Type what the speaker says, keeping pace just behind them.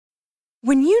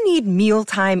When you need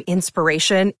mealtime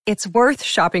inspiration, it's worth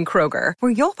shopping Kroger,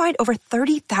 where you'll find over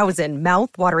 30,000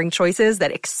 mouth-watering choices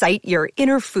that excite your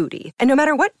inner foodie. And no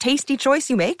matter what tasty choice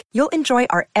you make, you'll enjoy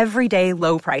our everyday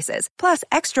low prices, plus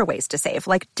extra ways to save,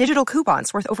 like digital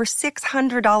coupons worth over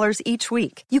 $600 each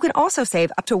week. You can also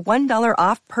save up to $1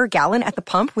 off per gallon at the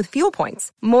pump with fuel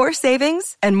points. More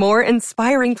savings and more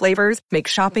inspiring flavors make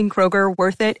shopping Kroger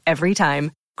worth it every time.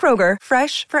 Kroger,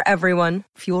 fresh for everyone.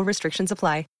 Fuel restrictions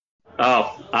apply.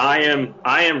 Oh, I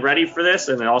am ready for this,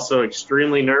 and also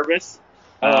extremely nervous.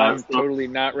 I'm totally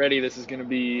not ready. This is going to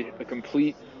be a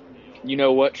complete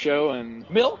you-know-what show. And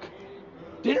milk?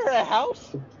 Dinner at a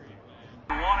house? 1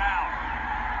 out.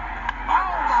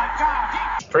 Oh, my God.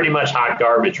 It's pretty much hot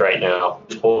garbage right now.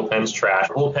 This bullpen's trash.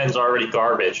 Bullpen's already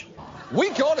garbage. We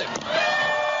got it.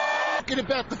 Talking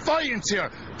about the fightings here.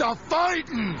 The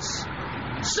fightings.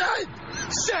 Said.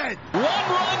 One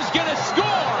run's going to score.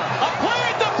 A play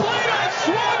at the plate on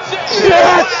Swanson.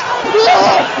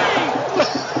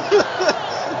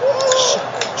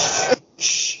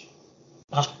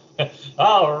 Yes!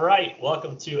 All right.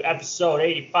 Welcome to episode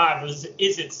 85 of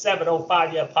Is It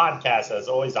 705 Yet podcast. As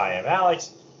always, I am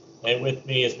Alex. And with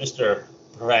me is Mr.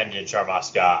 Brandon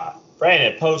Charmaska.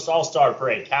 Brandon, post All-Star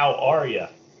break. How are you?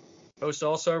 Post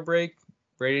All-Star break.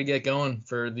 Ready to get going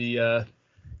for the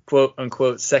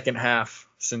quote-unquote second half,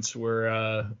 since we're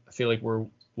I feel like we're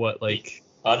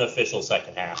unofficial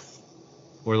second half.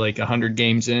 We're like 100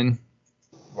 games in.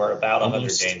 We're about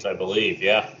 100 games, I believe.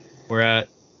 Yeah. We're at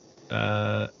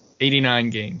 89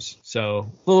 games, so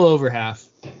a little over half.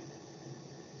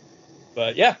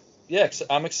 But yeah,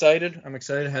 I'm excited.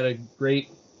 Had a great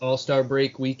All-Star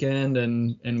break weekend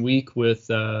and week with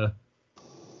the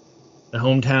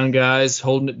hometown guys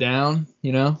holding it down,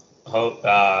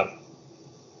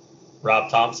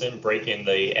 Rob Thompson breaking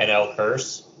the NL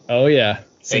curse. Oh, yeah.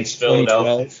 Takes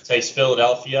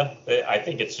Philadelphia. I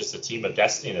think it's just a team of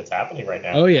destiny that's happening right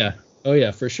now. Oh, yeah,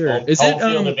 for sure. Home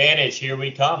field advantage, here we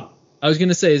come. I was going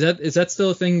to say, is that still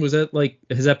a thing?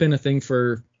 Has that been a thing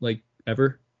for,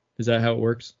 ever? Is that how it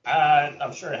works?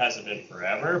 I'm sure it hasn't been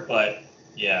forever, but,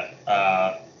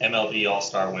 yeah. MLB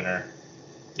All-Star winner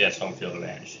gets home field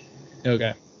advantage.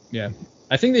 Okay, yeah.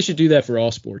 I think they should do that for all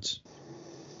sports.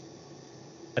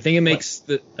 I think it makes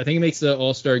the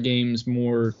All-Star games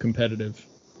more competitive.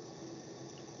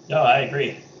 No, I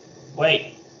agree.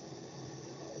 Wait.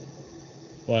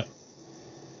 What?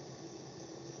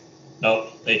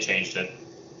 Nope, they changed it.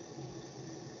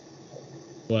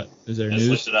 What? Is there Just news?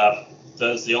 looked it up.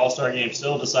 Does the All-Star game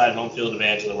still decide home field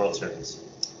advantage of the World Series?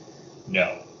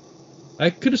 No. I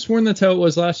could have sworn that's how it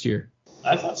was last year.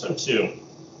 I thought so too.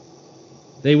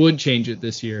 They would change it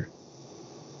this year.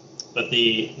 But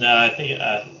I think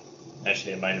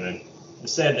actually it might have been. It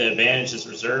said the advantage is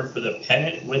reserved for the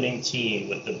pennant-winning team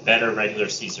with the better regular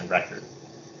season record.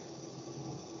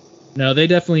 No, they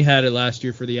definitely had it last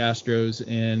year for the Astros,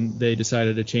 and they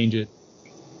decided to change it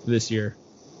this year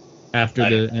after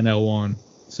the NL won.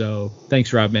 So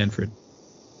thanks, Rob Manfred.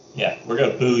 Yeah, we're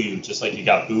gonna boo you just like you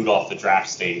got booed off the draft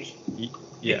stage.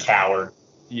 You coward.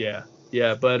 Yeah.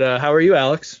 But how are you,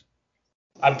 Alex?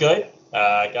 I'm good.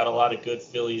 I got a lot of good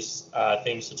Phillies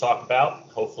things to talk about.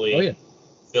 Hopefully,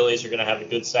 Phillies are going to have a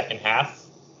good second half,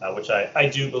 which I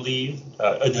do believe.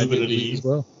 I do believe as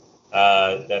well.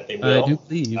 That they will. I do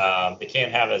believe. They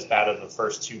can't have as bad of the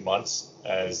first 2 months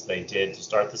as they did to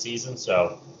start the season.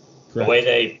 So Correct. The way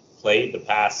they played the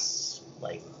past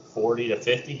 40 to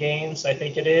 50 games, I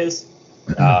think it is,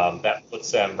 that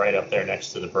puts them right up there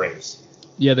next to the Braves.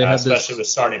 Yeah, they have especially with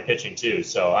starting pitching too.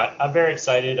 So I'm very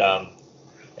excited.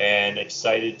 And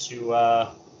excited to,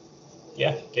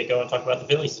 get going and talk about the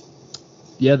Phillies.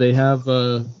 Yeah, they have.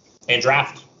 And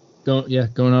draft.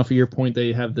 Going off of your point,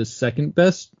 they have the second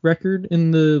best record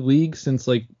in the league since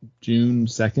June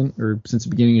 2nd or since the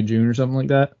beginning of June or something like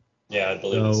that. Yeah, I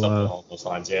believe it's something along those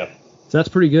lines. Yeah. So that's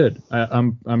pretty good.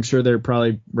 I'm sure they're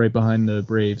probably right behind the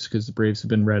Braves because the Braves have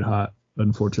been red hot,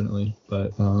 unfortunately.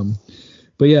 But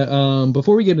yeah.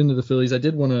 Before we get into the Phillies, I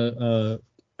did want to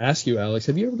ask you, Alex,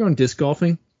 have you ever gone disc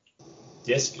golfing?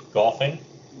 Disc golfing?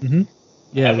 Mm-hmm.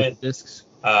 Yeah, with discs.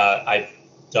 I've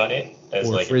done it as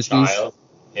a child.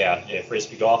 Yeah,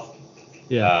 frisbee golf.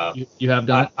 Yeah, you have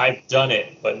done it? I've done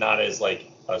it, but not as a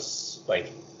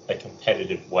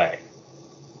competitive way.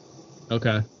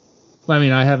 Okay. Well, I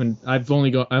mean, I've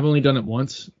only done it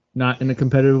once, not in a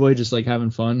competitive way, just having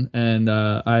fun, and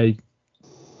I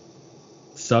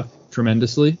suck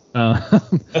tremendously.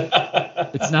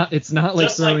 It's not like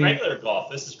just throwing like regular golf.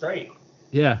 This is great.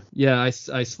 Yeah, I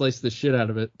sliced the shit out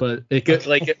of it, but it goes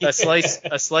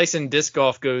a slice in disc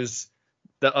golf goes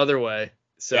the other way.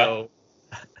 So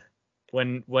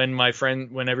when I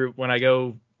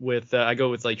go with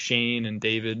like Shane and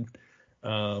David,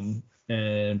 and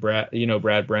Brad,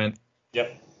 Brad Brent.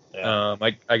 Yep. Yeah.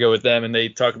 I go with them, and they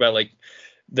talk about like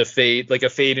the fade, like a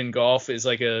fade in golf is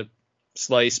like a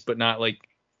slice, but not like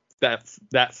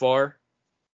that far.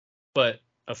 But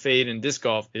a fade in disc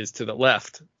golf is to the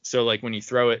left. So like when you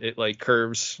throw it, it like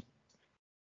curves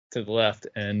to the left.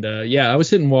 And I was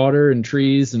hitting water and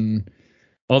trees and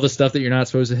all the stuff that you're not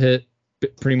supposed to hit,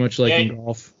 pretty much like in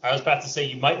golf. I was about to say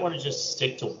you might want to just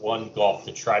stick to one golf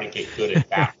to try to get good at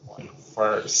that one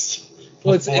first.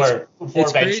 Well, before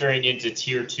venturing into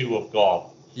tier 2 of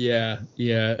golf. Yeah.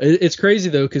 It's crazy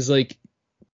though, because like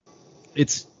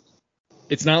it's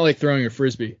not like throwing a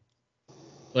frisbee.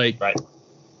 Like, right.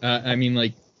 I mean,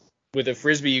 like with a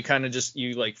frisbee, you kind of just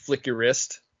like flick your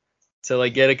wrist to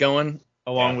like get it going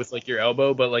along with like your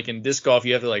elbow. But like in disc golf,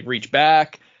 you have to like reach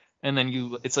back, and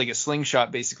then it's like a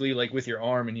slingshot basically, like with your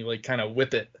arm, and you like kind of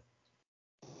whip it.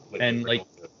 And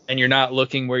you're not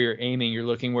looking where you're aiming, you're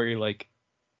looking where you're like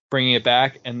bringing it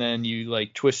back, and then you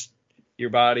like twist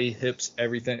your body, hips,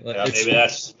 everything. Like, maybe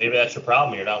that's your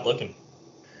problem. You're not looking.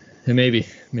 Maybe,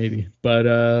 but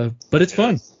it's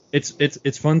fun.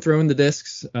 It's fun throwing the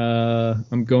discs.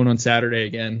 I'm going on Saturday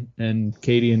again, and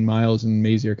Katie and Miles and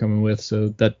Maisie are coming with, so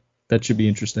that should be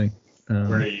interesting.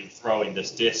 Where are you throwing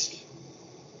this disc?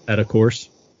 At a course.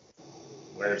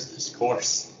 Where's this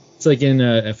course? It's like in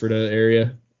Ephrata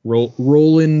area.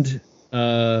 Roland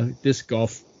disc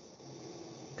golf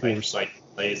course. Like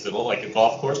is it like a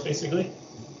golf course basically?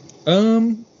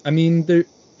 I mean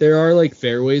there are like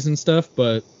fairways and stuff,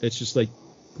 but it's just like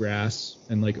grass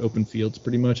and like open fields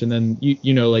pretty much, and then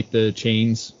you know like the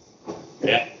chains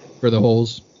for the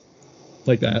holes,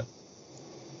 like that.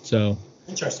 So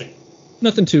interesting.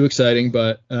 Nothing too exciting,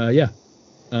 but you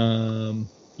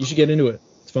should get into it.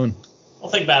 It's fun. I'll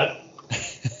think about it.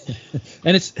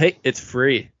 And it's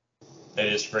free. It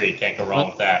is free. Can't go wrong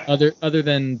with that. Other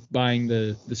than buying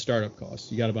the startup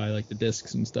costs, you got to buy like the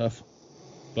discs and stuff.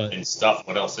 But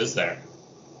what else is there?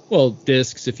 Well,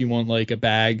 discs if you want like a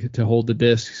bag to hold the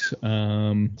discs.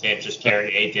 Can't just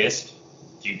carry a disc.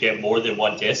 Do you get more than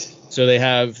one disc? So they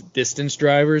have distance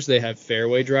drivers, they have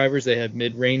fairway drivers, they have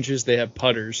mid ranges, they have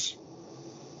putters.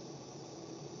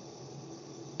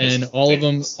 And all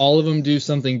of them do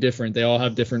something different. They all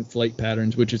have different flight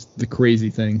patterns, which is the crazy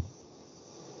thing.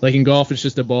 Like in golf, it's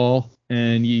just a ball,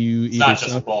 and you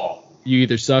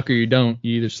either suck or you don't.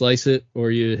 You either slice it or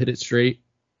you hit it straight,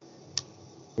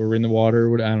 or in the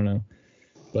water. I don't know.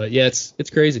 But yeah, it's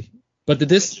crazy. But the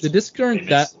discs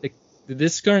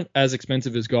aren't as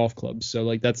expensive as golf clubs, so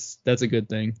like that's a good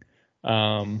thing.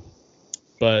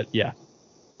 But yeah,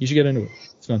 you should get into it.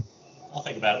 It's fun. I'll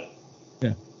think about it.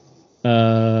 Yeah.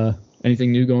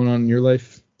 Anything new going on in your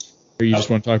life, or you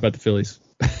just want to talk about the Phillies?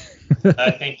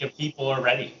 I think if people are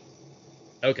ready.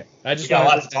 Okay. I just got a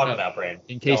lot to talk about, Brandon.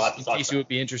 In case you would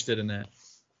be interested in that.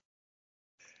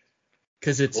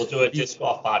 Because we'll do a disc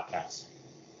golf podcast.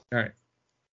 All right.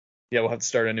 Yeah, we'll have to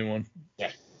start a new one.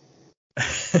 Yeah.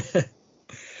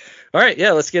 All right.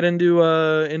 Yeah, let's get into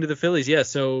the Phillies. Yeah.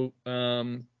 So,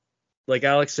 like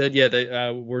Alex said,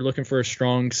 we're looking for a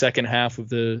strong second half of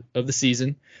the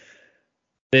season.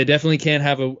 They definitely can't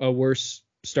have a worse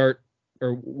start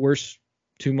or worse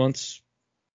 2 months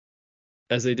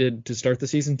as they did to start the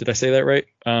season. Did I say that right?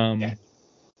 Yeah.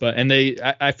 But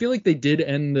I feel like they did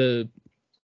end the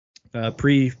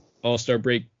pre All-Star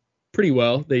break pretty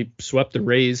well. They swept the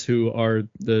Rays, who are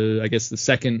the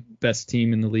second best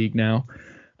team in the league now.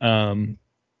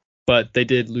 But they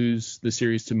did lose the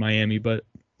series to Miami. But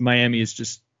Miami is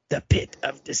just the pit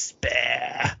of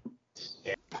despair.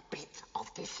 Yeah. The pit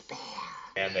of despair.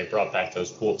 And they brought back those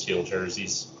cool teal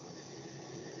jerseys.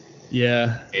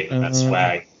 Yeah. Gave them that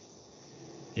swag.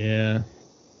 Yeah.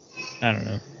 I don't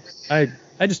know.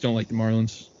 I just don't like the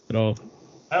Marlins at all.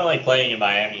 I don't like playing in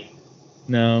Miami.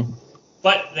 No.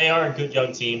 But they are a good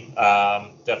young team.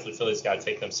 Definitely Phillies got to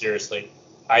take them seriously.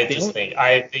 I think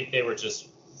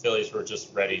Phillies were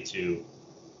just ready to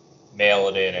mail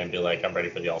it in and be like, I'm ready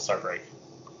for the All-Star break.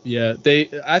 Yeah,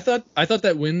 I thought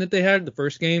that win that they had the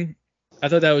first game, I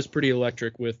thought that was pretty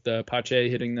electric with Pache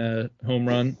hitting the home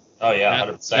run. Oh yeah,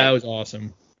 100%. That was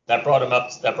awesome. That brought him up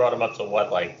to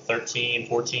what, like 13,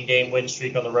 14 game win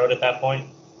streak on the road at that point?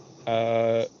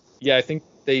 Yeah, I think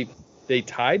they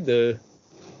tied the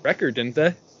record, didn't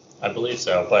they? I believe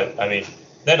so, but I mean,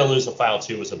 then to lose the final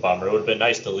two was a bummer. It would have been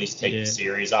nice to at least take the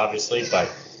series, obviously,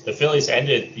 but the Phillies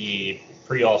ended the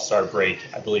pre-All-Star break,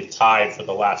 I believe, tied for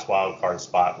the last wild card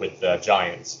spot with the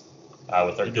Giants,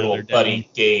 with their good old buddy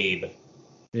Gabe.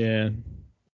 Yeah.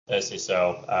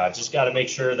 So just got to make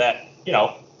sure that,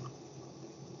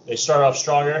 they start off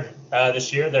stronger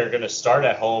this year. They're going to start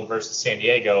at home versus San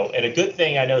Diego. And a good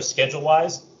thing I know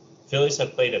schedule-wise, Phillies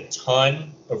have played a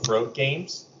ton of road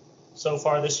games so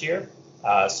far this year.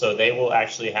 So they will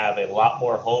actually have a lot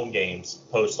more home games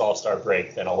post All-Star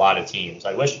break than a lot of teams.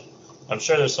 I'm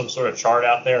sure there's some sort of chart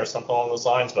out there or something along those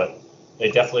lines, but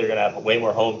they definitely are going to have way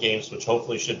more home games, which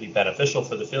hopefully should be beneficial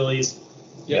for the Phillies,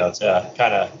 to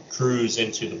kind of cruise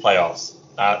into the playoffs.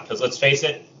 Because let's face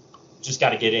it, just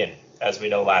got to get in, as we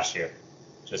know last year.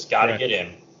 Just got to get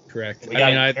in. Correct. We got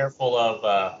to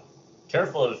be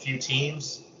careful of a few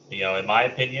teams, in my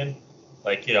opinion.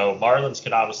 Like, Marlins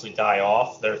could obviously die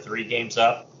off. They're 3 games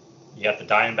up. You got the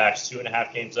Diamondbacks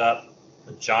 2.5 games up.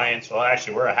 The Giants, well,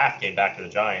 actually, we're a half game back to the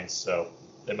Giants, so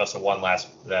they must have won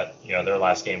their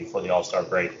last game before the All-Star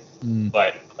break.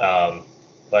 But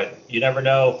you never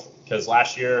know, because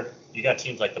last year you got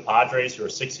teams like the Padres who are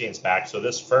 6 games back. So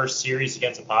this first series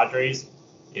against the Padres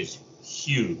is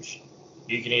huge.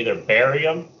 You can either bury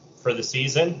them for the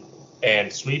season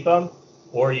and sweep them,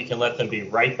 or you can let them be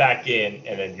right back in,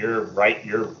 and then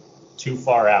you're too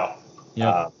far out.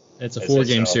 Yeah, it's a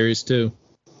 4-game series too.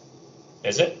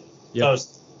 Is it? Yeah.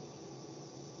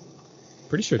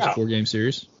 Pretty sure it's a 4-game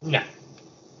series. No.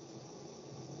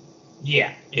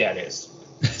 Yeah, it is.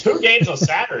 2 games on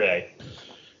Saturday.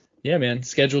 Yeah, man,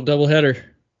 scheduled doubleheader.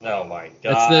 Oh my God.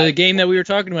 That's the game that we were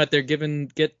talking about there.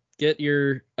 Get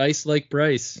your ice like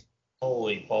Bryce.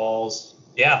 Holy balls.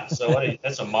 Yeah, so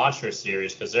that's a monstrous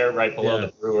series because they're right below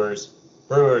the Brewers.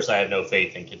 Brewers, I have no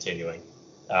faith in continuing.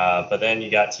 But then you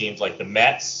got teams like the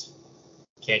Mets.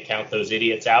 Can't count those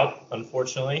idiots out,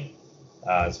 unfortunately,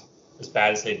 as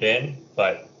bad as they've been.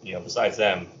 But, besides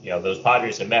them, those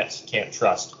Padres and Mets can't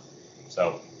trust.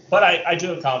 So, but I do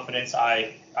have confidence.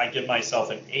 I give myself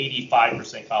an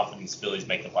 85% confidence Phillies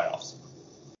make the playoffs.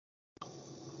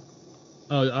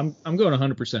 Oh, I'm going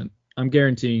 100%. I'm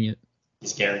guaranteeing it.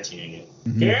 He's guaranteeing it.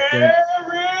 Mm-hmm.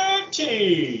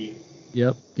 Guaranteed.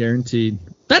 Yep, guaranteed.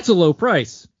 That's a low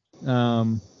price.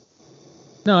 No,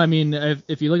 I mean,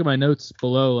 if you look at my notes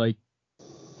below, like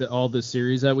all the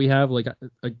series that we have, like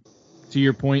to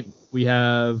your point, we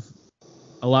have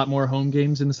a lot more home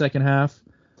games in the second half.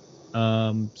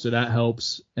 So that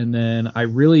helps. And then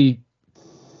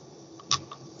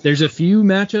there's a few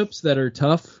matchups that are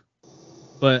tough,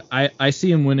 but I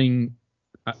see him winning.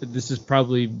 This is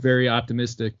probably very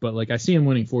optimistic, but I see him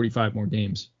winning 45 more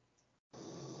games.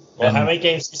 Well, how many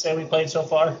games do you say we played so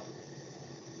far?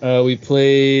 We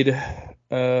played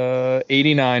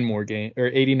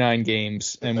 89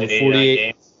 games, and we're 48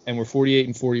 games. And we're 48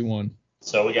 and 41.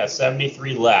 So we got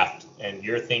 73 left, and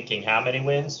you're thinking how many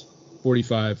wins?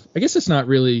 45. I guess it's not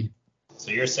really.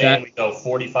 So you're saying we go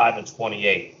 45 and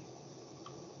 28.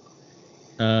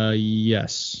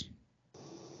 Yes.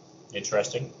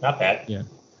 Interesting. Not bad. Yeah.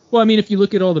 Well, I mean, if you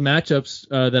look at all the matchups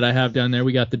that I have down there,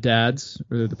 we got the Dads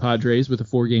or the Padres with a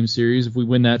 4-game series. If we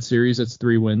win that series, that's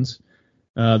 3 wins.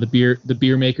 The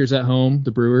beer makers at home,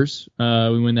 the Brewers.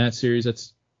 We win that series,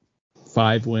 that's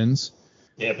 5 wins.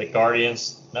 Yeah, but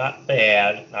Guardians, not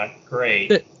bad, not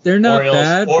great. They're not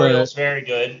bad. Orioles, very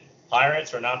good.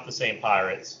 Pirates are not the same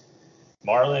Pirates.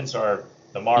 Marlins are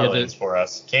the Marlins for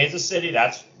us. Kansas City,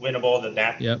 that's winnable.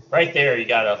 Right there, you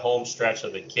got a home stretch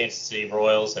of the Kansas City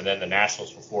Royals and then the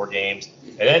Nationals for 4 games.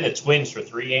 And then the Twins for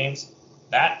 3 games.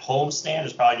 That homestand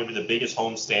is probably going to be the biggest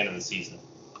homestand of the season.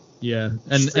 Yeah,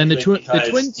 and the Twins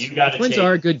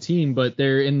are a good team, but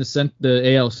they're in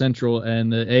the AL Central,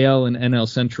 and the AL and NL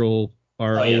Central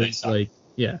are always That's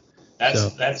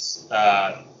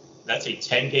a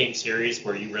 10-game series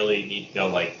where you really need to go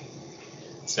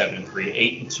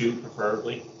 7-3, 8-2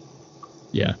 preferably.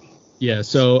 Yeah.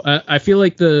 So I feel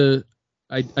like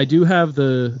I do have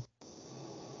the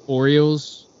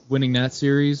Orioles winning that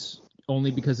series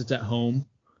only because it's at home.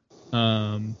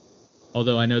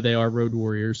 Although I know they are road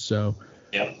warriors, so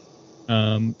yep.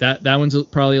 That one's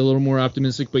probably a little more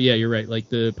optimistic. But yeah, you're right.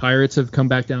 The Pirates have come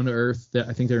back down to earth.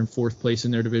 I think they're in 4th place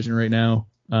in their division right now.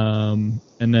 And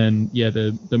then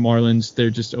the Marlins, they're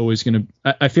just always gonna.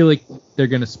 I feel like they're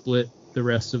gonna split the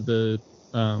rest of the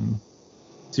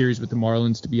series with the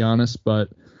Marlins, to be honest. But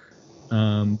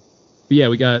yeah,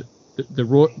 we got the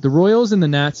Royals and the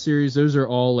Nats series. Those are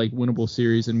all winnable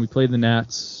series, and we played the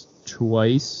Nats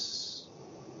twice,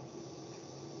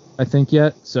 I think,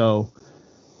 yet. So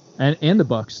and the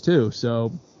Bucks too.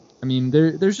 So I mean,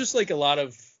 there's just a lot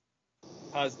of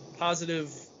positive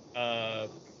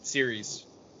series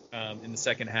in the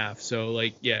second half. So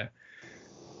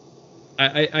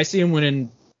I see him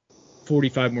winning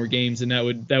 45 more games, and that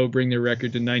would bring their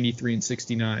record to 93 and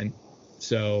 69.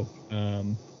 So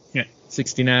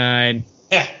 69.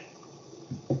 Yeah.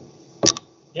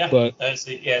 Yeah, But it's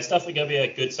definitely going to be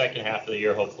a good second half of the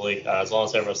year, hopefully, as long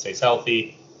as everyone stays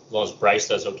healthy, as long as Bryce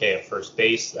does okay at first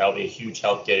base. That'll be a huge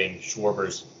help getting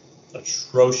Schwarber's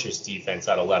atrocious defense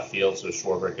out of left field so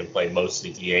Schwarber can play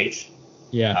mostly DH.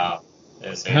 yeah.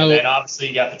 And then obviously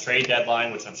you got the trade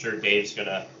deadline, which I'm sure Dave's going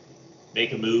to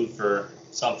make a move for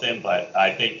something, but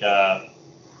I think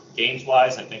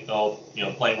games-wise, I think they'll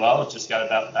play well. It's just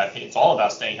I think it's all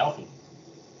about staying healthy.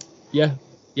 Yeah,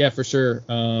 for sure.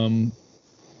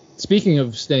 Speaking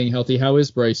of staying healthy, how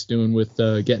is Bryce doing with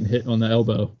getting hit on the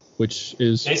elbow, which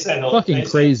is fucking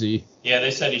crazy? Yeah, they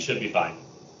said he should be fine.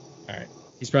 All right.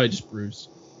 He's probably just bruised.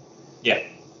 Yeah.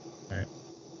 All right.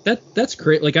 That's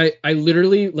great. Like I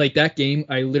literally, like that game,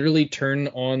 I literally turned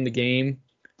on the game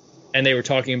and they were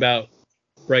talking about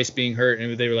Bryce being hurt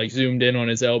and they were like zoomed in on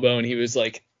his elbow and he was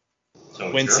like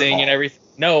wincing and everything.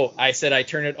 No, I said I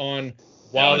turned it on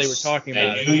while they were talking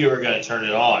about it. They knew you were going to turn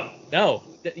it on. No.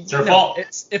 It's your fault.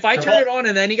 If I turn it on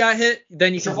and then he got hit,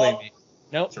 then you can blame me.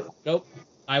 Nope.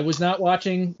 I was not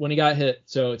watching when he got hit,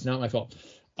 so it's not my fault.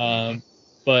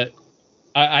 But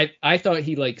I thought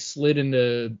he like slid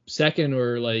into second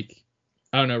or like,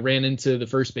 I don't know, ran into the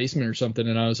first baseman or something.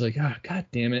 And I was like, God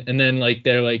damn it. And then like,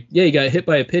 they're like, yeah, he got hit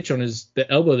by a pitch on the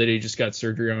elbow that he just got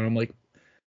surgery on. I'm like,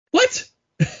 what?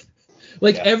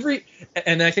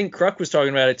 And I think Kruk was talking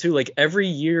about it too. Like every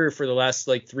year for the last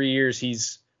like 3 years,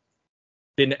 he's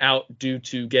been out due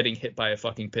to getting hit by a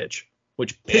fucking pitch,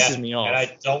 which pisses me off. And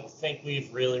I don't think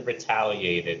we've really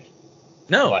retaliated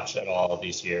much at all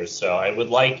these years. So I would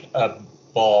like a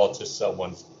ball to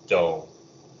someone's dome.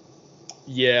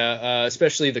 Yeah,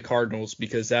 especially the Cardinals,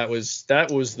 because that was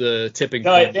the tipping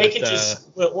point. They could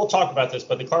we'll talk about this,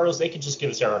 but the Cardinals, they could just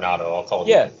give us Arenado. I'll call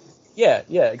it. Yeah,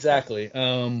 exactly.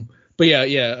 But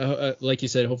like you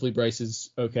said, hopefully Bryce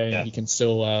is okay and he can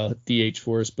still DH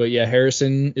for us. But yeah,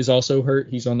 Harrison is also hurt.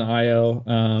 He's on the IL.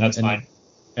 That's fine.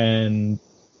 And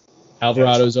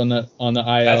Alvarado's on the IL.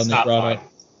 That's not fine.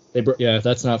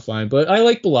 That's not fine. But I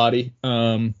like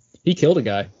Bilotti. He killed a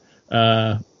guy.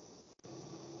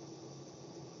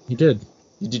 He did.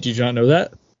 Did you not know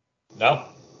that? No.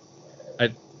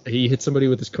 He hit somebody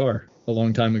with his car a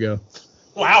long time ago.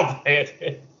 Wow, man.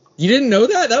 You didn't know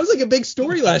that? That was like a big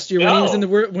story last year when he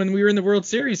was when we were in the World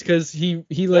Series, because he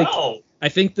like I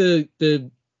think the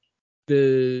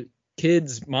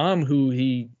kid's mom who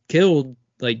he killed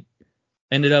like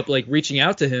ended up like reaching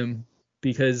out to him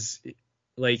because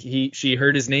like she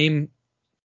heard his name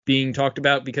being talked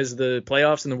about because of the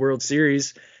playoffs and the World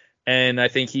Series, and I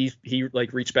think he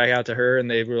like reached back out to her and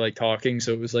they were like talking,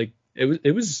 so it was like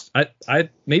it was I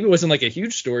maybe it wasn't like a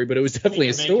huge story, but it was definitely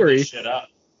a story. Shit up.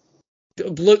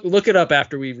 Look it up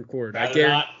after we record. I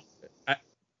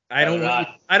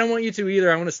don't want you to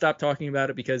either. I want to stop talking about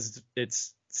it because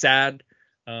it's sad.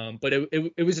 But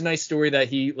it was a nice story that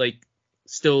he like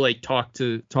still like talks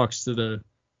to the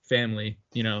family,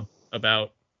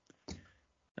 about,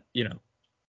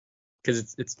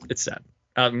 because it's sad.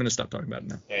 I'm gonna stop talking about it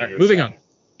now. Yeah, all right, moving on.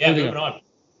 Yeah, moving on.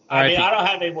 I mean, I don't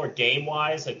have any more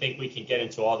game-wise. I think we can get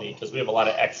into all because we have a lot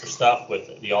of extra stuff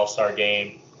with the All-Star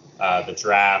game, the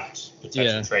draft,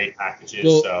 potential trade packages.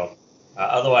 Well, so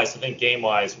otherwise, I think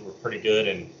game-wise, we're pretty good.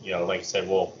 And, like I said,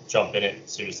 we'll jump in it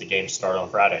as soon as the games start on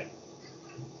Friday.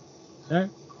 All right.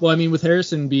 Well, I mean, with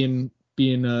Harrison being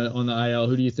on the IL,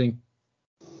 who do you think?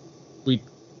 We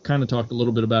kind of talked a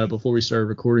little bit about it before we started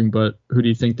recording, but who do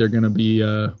you think they're going to be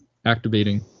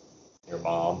activating? Your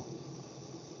mom.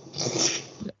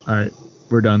 All right,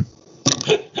 we're done.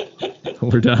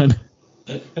 We're done.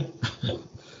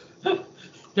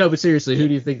 No, but seriously, who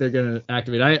do you think they're going to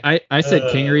activate? I said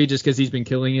Kingery just because he's been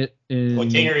killing it.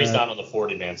 Kingery's not on the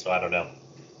 40-man, so I don't know.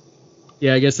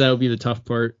 Yeah, I guess that would be the tough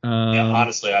part.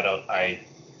 Honestly, I don't.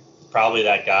 Probably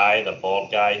that guy, the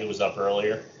bald guy who was up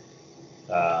earlier.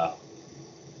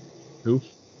 Who?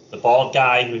 The bald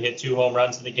guy who hit 2 home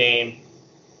runs in the game.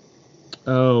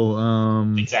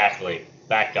 Oh, exactly,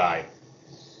 that guy.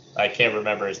 I can't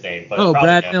remember his name, but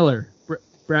Brad Miller.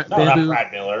 Not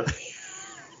Brad Miller.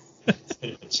 We're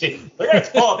gonna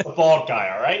call it the bald guy,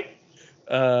 all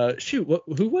right? Shoot,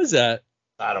 who was that?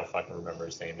 I don't fucking remember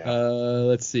his name now.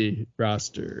 Let's see,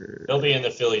 roster. He'll be in the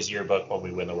Phillies yearbook when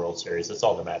we win the World Series. That's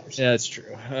all that matters. Yeah, that's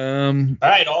true. All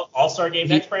right, All-Star game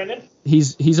next, Brandon.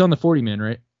 He's on the 40-man,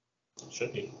 right?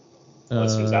 Should be.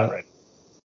 Unless he's out right.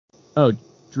 Oh,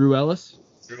 Drew Ellis.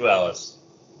 Drew Ellis.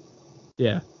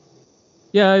 Yeah,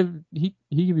 he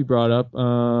could be brought up.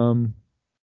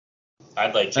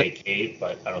 I'd like Jay Cave,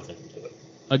 but I don't think he'll do it.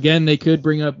 Again, they could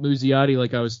bring up Muzziotti,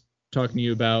 like I was talking to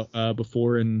you about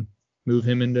before, and move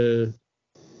him into.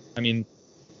 I mean,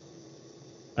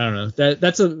 I don't know.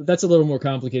 That's a little more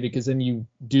complicated because then you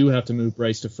do have to move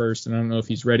Bryce to first, and I don't know if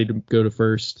he's ready to go to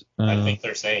first. I think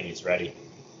they're saying he's ready.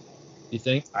 You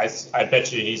think? I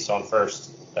bet you he's on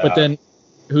first. But then,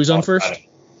 who's on first?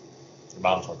 Your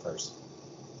mom's on first.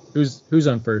 Who's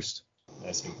on first?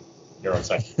 You're on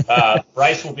second.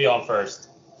 Bryce will be on first.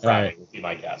 Friday right. would be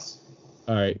my guess.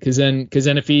 All right, because then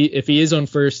if he is on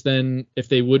first, then if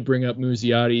they would bring up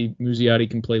Muzziotti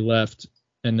can play left,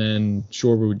 and then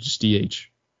Schwarber would just DH.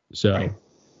 So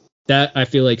that I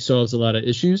feel like solves a lot of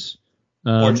issues.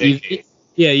 Or Jake Cave.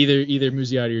 Yeah, either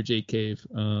Muzziotti or Jake Cave.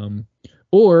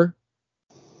 Or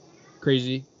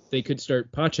crazy, they could start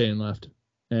Pache in left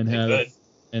and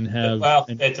have. Well,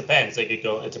 it depends. They could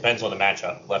go. It depends on the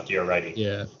matchup, lefty or righty.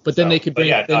 Yeah, but then they could bring.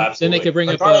 Then they could bring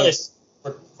regardless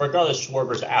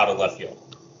Schwarber's out of left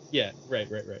field. Yeah, right.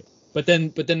 But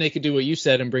then they could do what you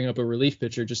said and bring up a relief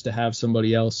pitcher just to have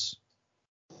somebody else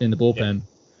in the bullpen. Yeah.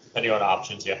 Depending on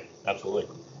options, yeah,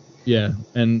 absolutely. Yeah,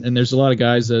 and there's a lot of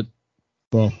guys that,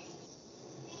 well,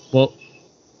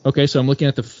 okay, so I'm looking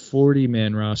at the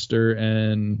 40-man roster,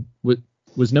 and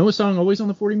was Noah Song always on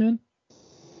the 40-man?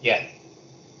 Yeah.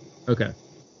 Okay.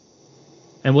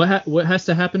 And what has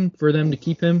to happen for them to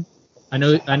keep him? I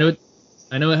know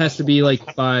it has to be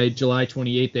like by July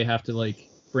 28th they have to like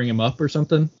bring him up or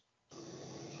something.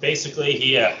 Basically,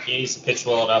 he needs to pitch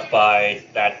well enough by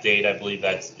that date. I believe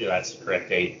that's the correct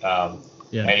date. And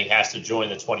he has to join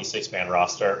the 26-man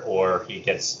roster, or he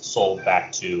gets sold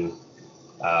back to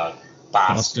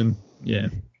Boston. Yeah.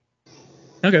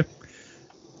 Okay.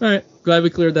 All right. Glad we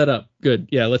cleared that up. Good.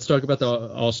 Yeah. Let's talk about the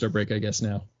All-Star break, I guess,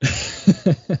 now.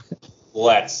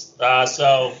 Let's.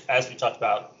 So as we talked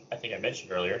about, I think I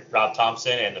mentioned earlier, Rob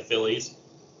Thompson and the Phillies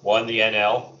won the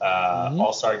NL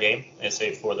All-Star game, and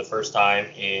say for the first time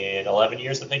in 11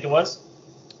 years, I think it was.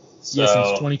 So, since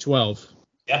 2012.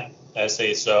 Yeah, I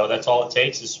say so. That's all it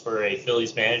takes is for a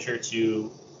Phillies manager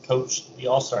to coach the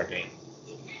All-Star game.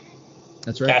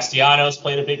 That's right. Castellanos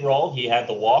played a big role. He had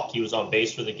the walk. He was on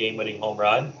base for the game-winning home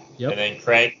run. Yep. And then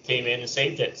Craig came in and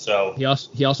saved it. So he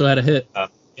also had a hit.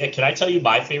 Can I tell you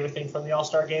my favorite thing from the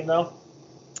All-Star game, though?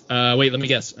 Wait, let me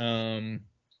guess. And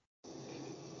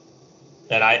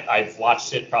I've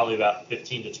watched it probably about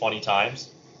 15 to 20 times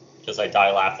because I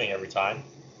die laughing every time.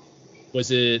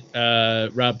 Was it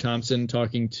Rob Thompson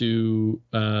talking to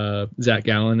Zach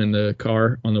Gallen in the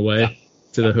car on the way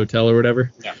to the hotel or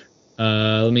whatever? Yeah.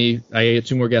 I get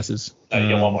two more guesses. You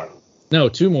get one more. No,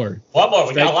 two more. One more.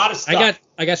 We got a lot of stuff.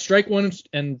 I got strike one,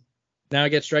 and now I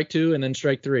get strike two, and then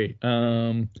strike three.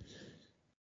 Can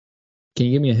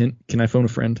you give me a hint? Can I phone a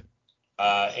friend?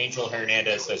 Angel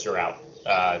Hernandez says you're out.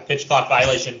 Pitch clock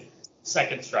violation,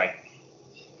 second strike.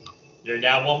 You're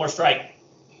down one more strike.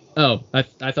 Oh,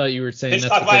 I thought you were saying pitch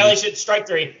clock violation, strike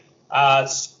three.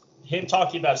 Him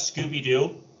talking about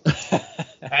Scooby-Doo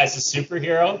as a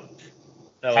superhero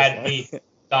had me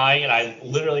dying, and I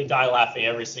literally die laughing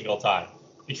every single time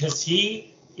because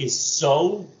he is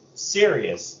so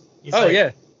serious.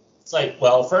 It's like,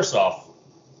 well, first off,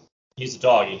 he's a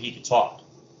dog and he can talk.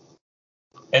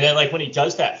 And then, like, when he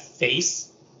does that face,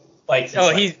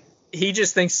 he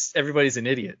just thinks everybody's an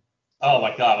idiot. Oh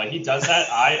my god, when he does that,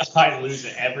 I lose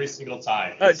it every single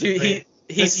time. Dude,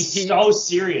 he's so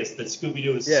serious that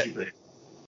Scooby-Doo is a superhero.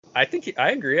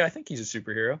 I agree. I think he's a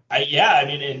superhero. I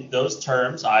mean, in those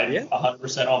terms, I'm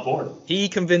 100% on board. He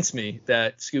convinced me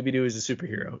that Scooby-Doo is a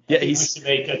superhero. Yeah, he used to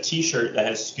make a T-shirt that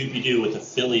has Scooby-Doo with a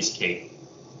Phillies cape.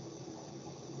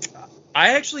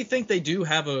 I actually think they do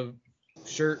have a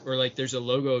shirt or like there's a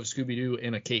logo of Scooby-Doo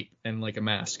in a cape and like a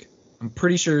mask. I'm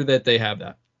pretty sure that they have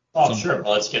that. Oh, sure.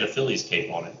 Well, let's get a Phillies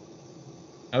cape on it.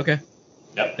 Okay.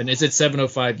 Yep. And is it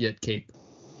 705 yet cape?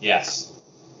 Yes.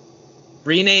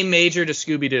 Rename Major to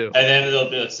Scooby-Doo. And then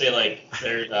it'll say, like,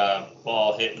 their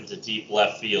ball hit into deep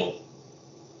left field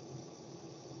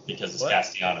because it's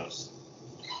Castellanos.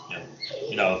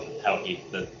 You know how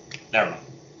never mind.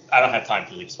 I don't have time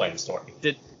to explain the story.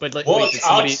 Did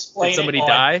somebody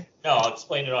die? No, I'll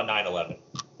explain it on 9/11.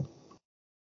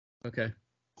 Okay.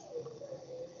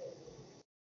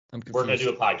 I'm confused. We're going to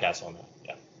do a podcast on that.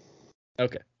 Yeah.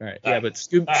 Okay. All right. Yeah, but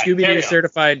Scooby-Doo is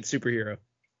certified superhero.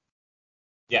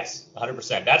 Yes,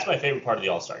 100%. That's my favorite part of the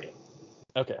All-Star game.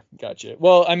 Okay, gotcha.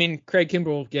 Well, I mean, Craig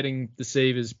Kimbrell getting the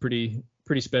save is pretty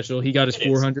special. He got his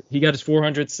 400. He got his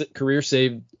 400th career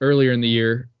save earlier in the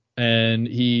year, and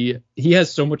he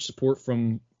has so much support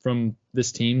from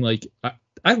this team. Like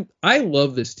I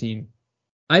love this team.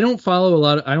 I don't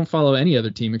follow any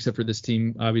other team except for this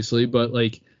team, obviously. But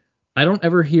like, I don't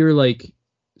ever hear like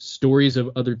stories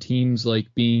of other teams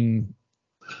like being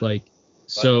like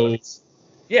so. Buddies.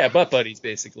 Yeah, butt buddies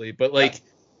basically. But like,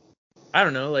 I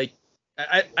don't know, like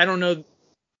I don't know.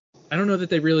 I don't know that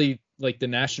they really, like, the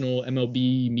national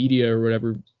MLB media or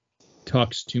whatever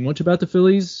talks too much about the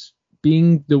Phillies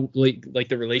being the like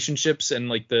the relationships and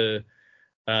like the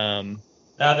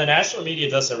Now, the national media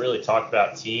doesn't really talk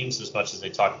about teams as much as they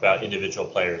talk about individual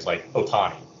players like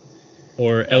Ohtani.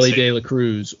 Or Ellie De La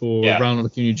Cruz or Yeah. Ronald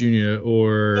Acuna Jr.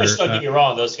 or Which, don't get me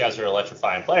wrong, those guys are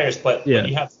electrifying players, but Yeah. when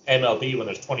you have MLB, when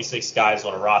there's 26 guys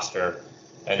on a roster,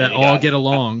 and that then you all got- get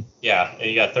along. Yeah, and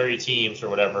you got 30 teams or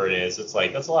whatever it is. It's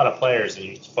like, that's a lot of players, and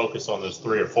you focus on those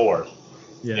 3 or 4.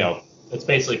 Yeah. You know, it's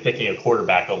basically picking a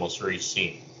quarterback almost for each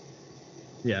team.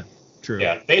 Yeah. True.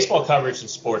 Yeah, baseball coverage in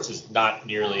sports is not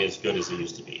nearly as good as it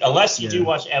used to be. Unless you do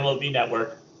watch MLB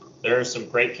Network, there are some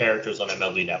great characters on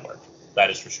MLB Network.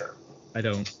 That is for sure. I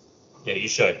don't. Yeah, you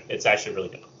should. It's actually really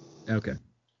good. Okay.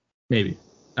 Maybe.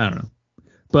 I don't know.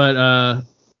 But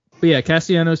yeah,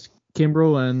 Castellanos,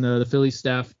 Kimbrel, and the Phillies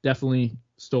staff definitely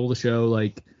stole the show.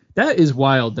 Like, that is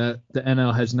wild that the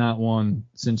NL has not won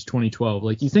since 2012.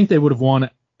 Like, you think they would have won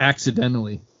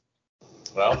accidentally.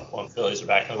 Well, when the Phillies are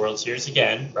back in the World Series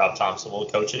again, Rob Thompson will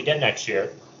coach it again next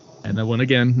year. And they won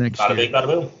again next Bada year. bing, bada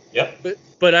boom. Yep.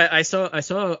 But I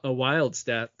saw a wild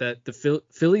stat that the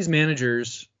Phillies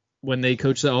managers, when they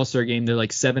coach the All-Star game, they're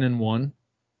like 7-1.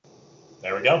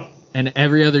 There we go. And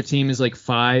every other team is like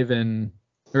 5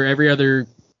 or every other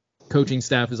coaching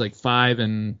staff is like 5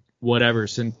 and whatever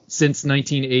since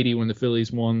 1980 when the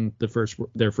Phillies won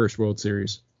their first World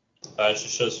Series. It just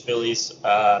shows Phillies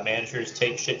managers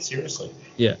take shit seriously.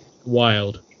 Yeah,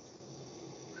 wild.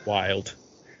 But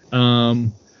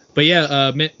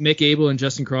yeah, Mick Abel and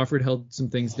Justin Crawford held some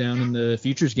things down in the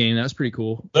Futures game. That was pretty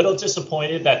cool. Little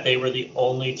disappointed that they were the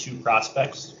only 2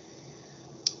 prospects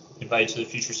invited to the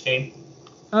Futures game.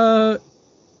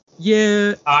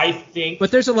 Yeah. I think.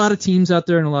 But there's a lot of teams out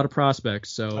there and a lot of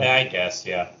prospects, so. I guess,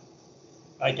 yeah.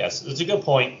 I guess it's a good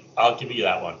point. I'll give you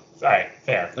that one. All right,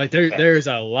 fair. Like fair. there's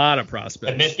a lot of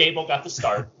prospects. And Mick Gable got the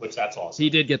start, which that's awesome. He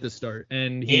did get the start,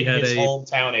 and he in had his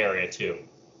hometown area too.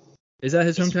 Is that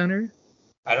his hometown area?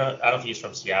 I don't know if he's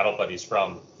from Seattle, but he's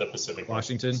from the Pacific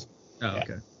Washington. Northwest. Oh, Yeah.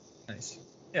 okay. Nice.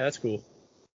 Yeah, that's cool.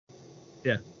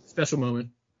 Yeah, special moment.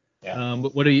 Yeah.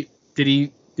 But what did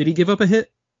he give up a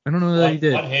hit? I don't know that he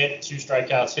did. One hit, 2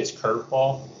 strikeouts, hits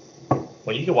curveball.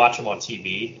 When you can watch him on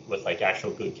TV with like actual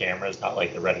good cameras, not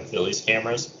like the Red and Phillies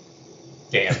cameras,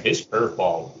 damn, his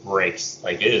curveball breaks.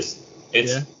 Like it's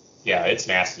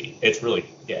nasty. It's really,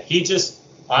 he just,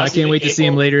 honestly, I can't wait to see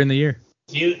him later in the year.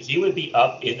 He would be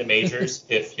up in the majors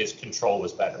if his control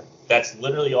was better. That's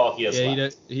literally all he has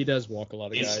left. He does walk a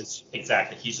lot of guys.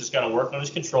 Exactly. He's just got to work on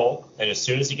his control, and as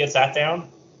soon as he gets that down,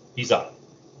 he's up.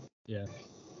 Yeah.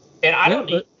 And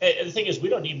the thing is, we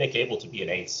don't need Mick Abel to be an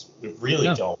ace. We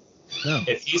really don't. No.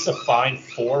 If he's a fine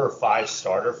 4 or 5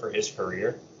 starter for his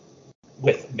career,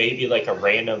 with maybe like a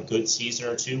random good season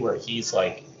or 2 where he's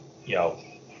like,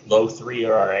 low 3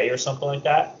 ERA or something like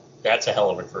that, that's a hell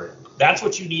of a career. That's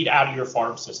what you need out of your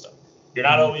farm system. You're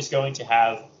not always going to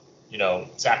have,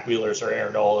 Zach Wheelers or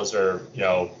Aaron Nolas or,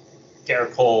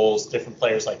 Garrett Coles, different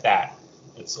players like that.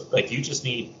 It's like you just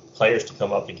need players to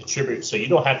come up and contribute so you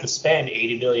don't have to spend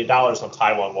 $80 million on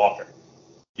Taijuan Walker.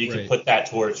 You can put that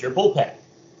towards your bullpen.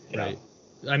 Right.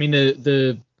 I mean,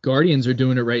 the Guardians are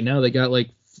doing it right now. They got like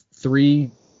 3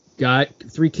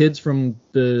 kids from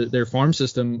their farm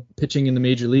system pitching in the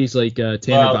major leagues, like Tanner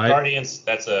Bybee. Guardians,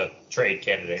 that's a trade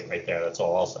candidate right there. That's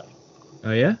all I'll say.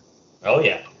 Oh, yeah? Oh,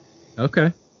 yeah.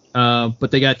 Okay.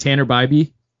 But they got Tanner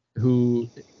Bybee, who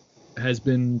has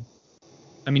been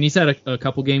 – I mean, he's had a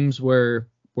couple games where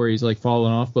he's, like,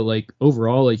 fallen off, but, like,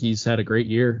 overall, like, he's had a great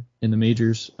year in the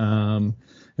majors. And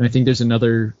I think there's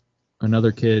another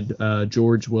kid,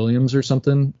 George Williams or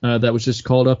something, that was just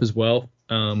called up as well.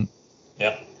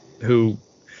 Who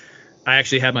I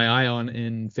actually had my eye on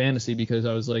in fantasy because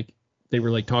I was like, they were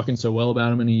like talking so well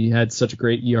about him, and he had such a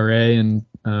great ERA and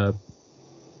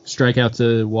strikeout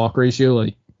to walk ratio.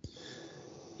 Like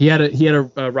he had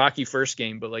a rocky first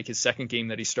game, but like his second game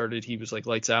that he started, he was like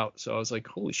lights out. So I was like,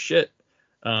 holy shit.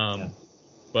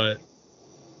 But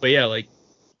yeah, like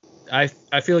I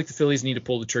feel like the Phillies need to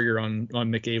pull the trigger on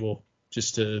Mick Abel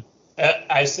just to.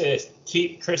 I say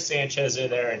keep Chris Sanchez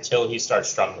in there until he starts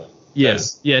struggling.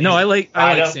 Yes. Yeah. No, I like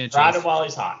Sanchez. Ride him while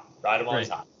he's hot. He's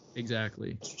hot.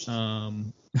 Exactly.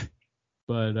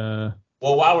 But well,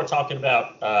 while we're talking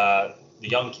about the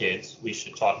young kids, we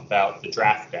should talk about the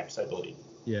draft next, I believe.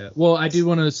 Yeah. Well, I do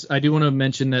want to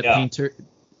mention that Painter,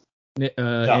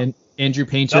 Andrew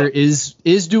Painter is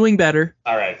doing better.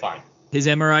 All right, fine. His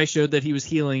MRI showed that he was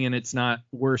healing, and it's not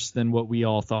worse than what we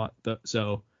all thought.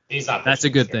 So he's not. That's a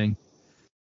good thing.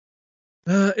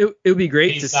 It would be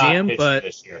great to see him, but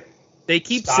they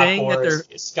keep saying that they're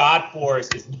Scott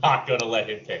Boras is not going to let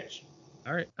him pitch.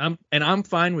 All right. I'm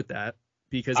fine with that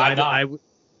because I'm not.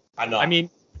 I mean,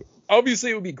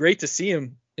 obviously it would be great to see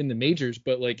him in the majors,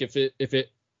 but like if it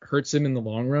hurts him in the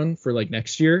long run for like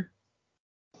next year,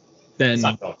 then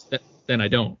I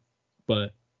don't.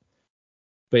 But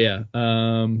yeah.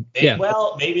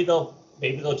 Maybe they'll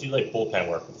do like bullpen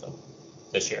work with them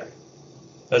this year.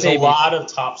 There's a lot of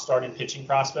top starting pitching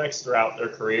prospects throughout their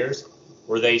careers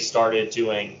where they started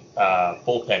doing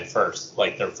bullpen first,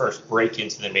 like their first break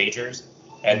into the majors,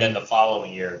 and then the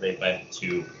following year they went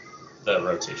to the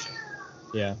rotation.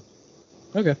 Yeah.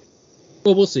 Okay.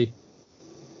 Well, we'll see.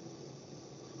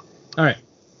 All right.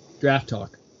 Draft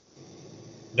talk.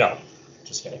 No,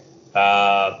 just kidding.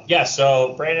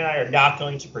 So Brandon and I are not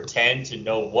going to pretend to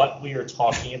know what we are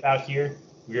talking about here.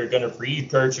 We are going to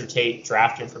regurgitate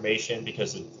draft information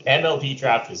because the MLB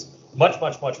draft is much,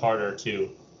 much, much harder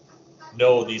to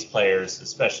know these players,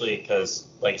 especially because,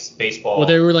 like, baseball. Well,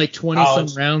 there were like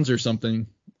 20-some rounds or something.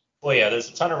 Well, yeah, there's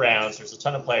a ton of rounds. There's a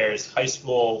ton of players, high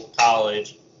school,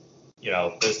 college. You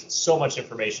know, there's so much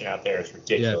information out there. It's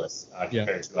ridiculous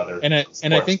compared to other sports.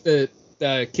 And I think the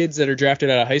kids that are drafted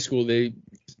out of high school,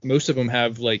 most of them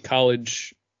have like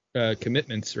college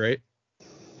commitments, right?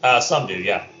 Some do,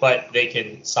 yeah, but they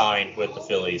can sign with the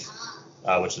Phillies,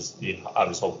 which is the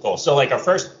obvious whole goal. So, like, our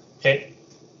first pick,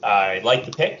 I like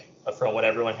the pick from what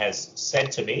everyone has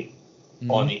sent to me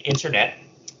on the internet.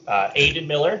 Aiden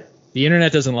Miller. The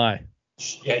internet doesn't lie.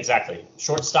 Yeah, exactly.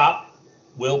 Shortstop,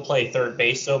 will play third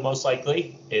base, so most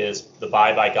likely is the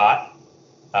vibe I got.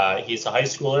 He's a high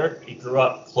schooler. He grew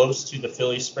up close to the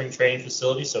Phillies spring training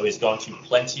facility, so he's gone to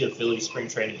plenty of Phillies spring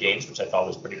training games, which I thought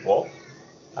was pretty cool.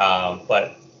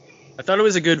 But I thought it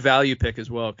was a good value pick as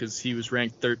well because he was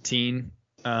ranked 13,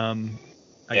 I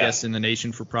guess, in the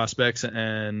nation for prospects,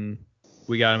 and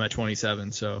we got him at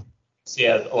 27. So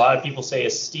yeah, a lot of people say a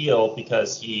steal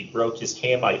because he broke his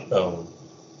hamite bone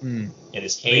in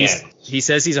his hand. He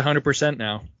says he's 100%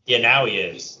 now. Yeah, now he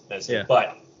is.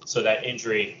 But so that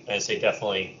injury, as they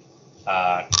definitely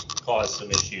caused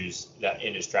some issues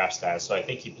in his draft status. So I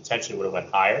think he potentially would have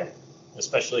went higher,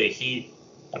 especially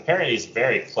apparently he's a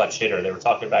very clutch hitter. They were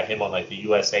talking about him on like the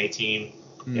USA team.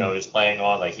 You know, he was playing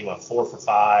on like he went 4 for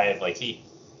 5. Like he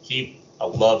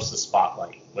loves the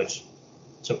spotlight, which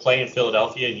to play in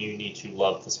Philadelphia, you need to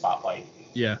love the spotlight.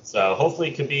 Yeah. So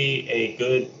hopefully he could be a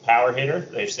good power hitter.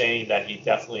 They're saying that he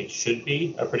definitely should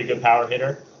be a pretty good power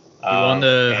hitter. He won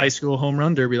the high school home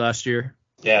run derby last year.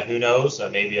 Yeah, who knows?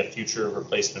 Maybe a future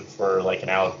replacement for like an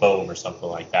Alec Boehm or something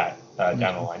like that down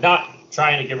the line. Not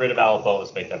trying to get rid of Alec Boehm,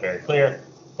 let's make that very clear.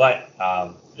 But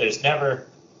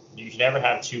you can never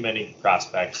have too many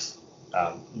prospects,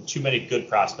 too many good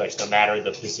prospects, no matter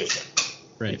the position.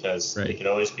 Right. Because they could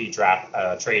always be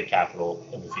trade capital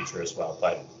in the future as well.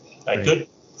 But a good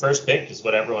first pick is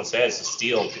what everyone says, a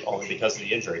steal only because of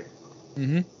the injury.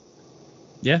 Mm-hmm.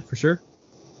 Yeah, for sure.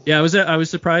 Yeah, I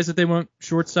was surprised that they went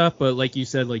shortstop, but like you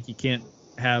said, like you can't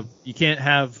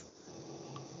have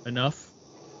enough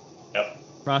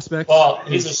prospects. Well,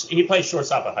 he plays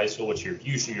shortstop at high school, which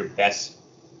usually your best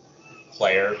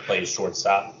player plays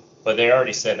shortstop. But they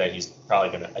already said that he's probably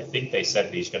gonna. I think they said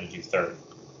that he's gonna do third.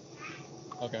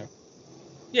 Okay.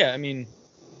 Yeah, I mean,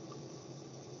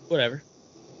 whatever.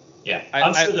 Yeah,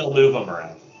 I'm sure they'll move him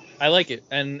around. I like it,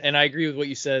 and I agree with what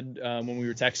you said when we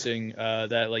were texting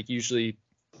that like usually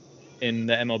in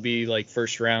the MLB like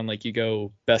first round like you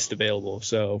go best available.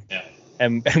 So yeah,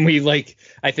 and we like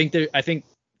I think the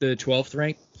 12th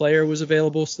ranked player was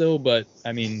available still, but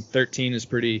I mean 13 is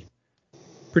pretty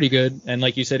good. And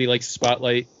like you said, he likes the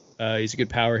spotlight. He's a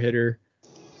good power hitter.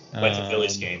 Went to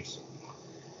Phillies games.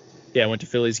 Yeah, went to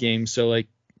Phillies games. So like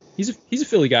he's a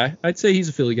Philly guy. I'd say he's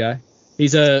a Philly guy.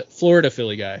 He's a Florida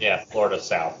Philly guy. Yeah, Florida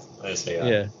South. I say that.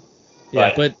 Yeah.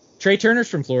 Yeah, but Trey Turner's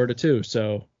from Florida too,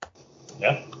 so.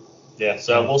 Yeah.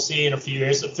 So we'll see in a few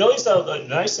years. The Phillies, though, the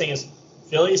nice thing is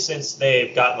Phillies, since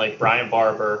they've gotten like Brian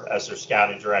Barber as their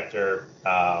scouting director,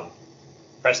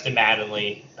 Preston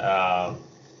Mattingly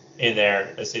in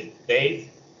there, they've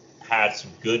had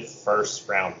some good first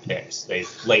round picks.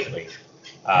 Lately.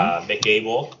 Mick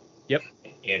Abel. Yep.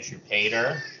 Andrew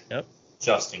Painter. Yep.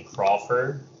 Justin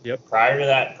Crawford. Yep. Prior to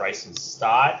that, Bryson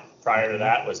Stott. Prior to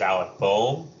that was Alec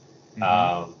Boehm.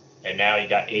 And now you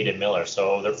got Aiden Miller.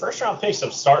 So their first round picks are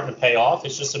starting to pay off.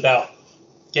 It's just about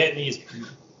getting these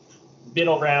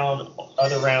middle round,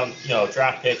 other round,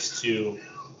 draft picks to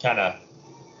kind of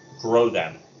grow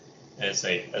them as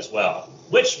well.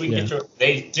 Which we get to.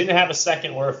 They didn't have a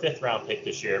second or a fifth round pick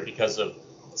this year because of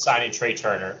signing Trey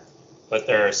Turner. But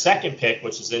their second pick,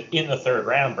 which is in the third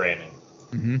round, Brandon,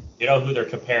 you know who they're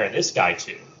comparing this guy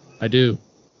to? I do.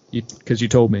 Because you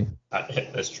told me.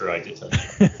 That's true. I did tell you.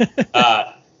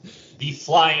 The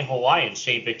Flying Hawaiian,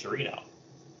 Shane Victorino.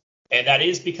 And that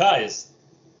is because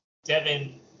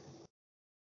Devin,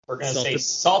 we're going to say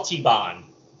Saltibon,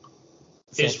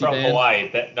 is from Hawaii.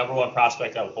 Number one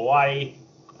prospect out of Hawaii.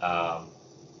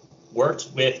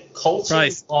 Worked with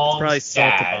Colton Long's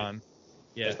dad.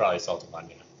 Yeah. It's probably Saltibon,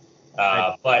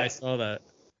 yeah. But I saw that.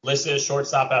 Listed as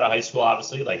shortstop out of high school,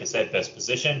 obviously. Like I said, best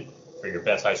position for your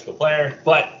best high school player.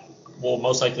 But will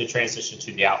most likely transition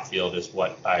to the outfield is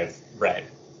what I've read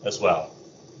as well.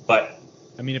 But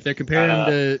I mean, if they're comparing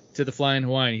him to the Flying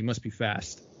Hawaiian, he must be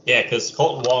fast. Yeah, because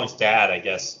Colton Wong's dad, I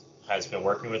guess, has been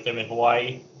working with him in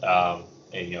Hawaii. And,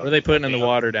 what are they putting in the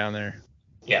water down there?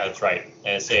 Yeah, that's right.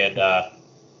 And said,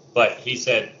 but he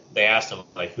said they asked him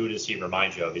like, who does he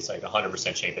remind you of? He's like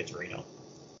 100% Shane Victorino.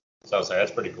 So I was like,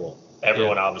 that's pretty cool.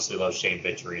 Everyone obviously loves Shane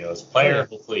Victorino as a player. Yeah.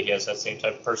 Hopefully he has that same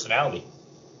type of personality.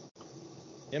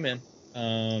 Yeah, man.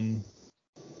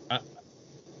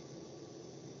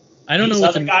 I don't know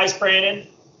what what other guys, Brandon.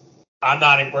 We're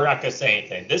not going to say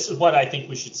anything. This is what I think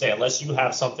we should say, unless you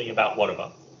have something about one of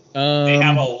them. They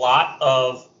have a lot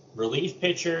of relief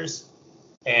pitchers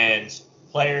and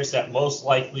players that most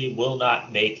likely will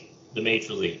not make the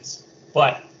major leagues.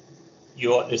 But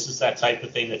this is that type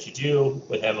of thing that you do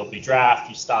with MLB draft.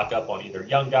 You stock up on either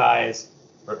young guys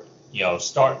or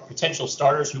potential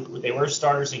starters who they were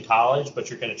starters in college, but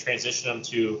you're going to transition them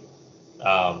to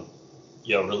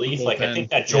relief. Like I think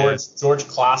that George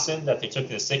Klassen that they took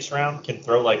in the 6th round can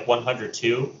throw like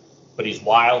 102, but he's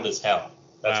wild as hell.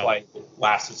 That's why it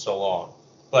lasted so long.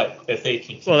 But if they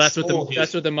can that's what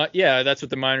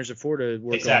the minors are for, to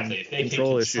work on if they control can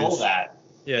control issues. That,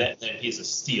 then he's a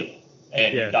steal.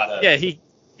 And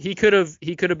he could have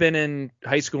been in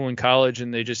high school and college,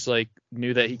 and they just like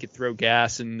knew that he could throw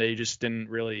gas, and they just didn't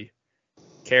really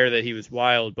care that he was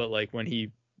wild. But like when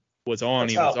he was on,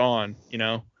 was on.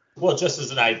 Well, just as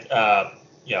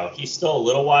he's still a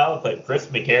little wild, but Griff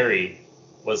McGarry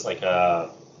was like I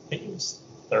think he was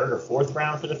 3rd or 4th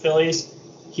round for the Phillies.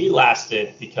 He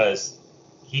lasted because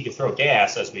he could throw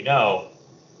gas, as we know,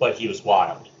 but he was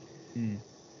wild.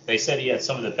 They said he had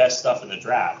some of the best stuff in the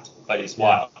draft, but he's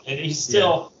wild. And he's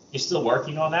still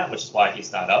working on that, which is why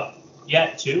he's not up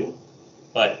yet, too.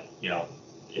 But,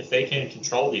 if they can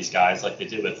control these guys like they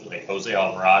did with like Jose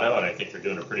Alvarado, and I think they're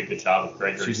doing a pretty good job with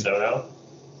Gregory Soto.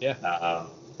 Yeah,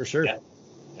 for sure. Yeah.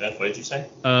 What did you say?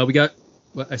 We got.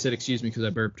 Well, I said excuse me because I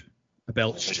burped. I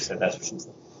belched. I said that's what she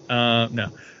said.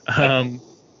 No.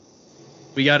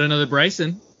 We got another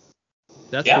Bryson.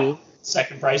 That's cool.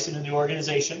 Second Bryson in the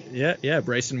organization. Yeah.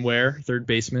 Bryson Ware, 3rd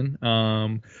baseman.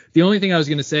 The only thing I was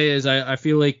gonna say is I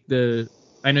feel like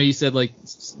I know you said like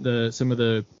some of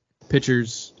the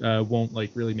pitchers won't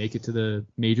like really make it to the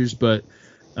majors, but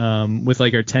with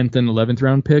like our 10th and 11th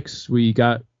round picks, we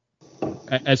got,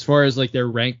 as far as like their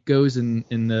rank goes in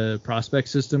the prospect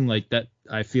system, like that,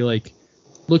 I feel like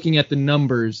looking at the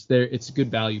numbers there, it's a good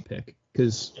value pick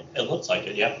because it looks like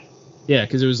it. Yeah,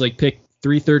 because it was like pick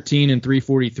 313 and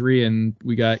 343, and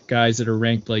we got guys that are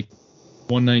ranked like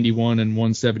 191 and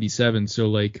 177. So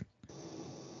like,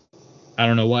 I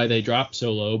don't know why they dropped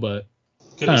so low, but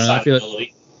could be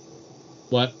signability.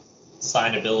 What?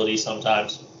 Signability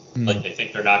sometimes. Like they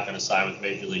think they're not going to sign with a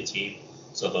major league team,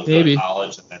 so they'll go to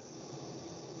college and then.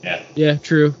 Yeah,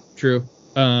 true.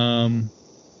 And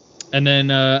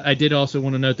then I did also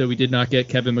want to note that we did not get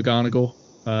Kevin McGonigal,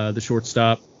 the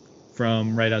shortstop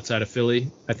from right outside of Philly.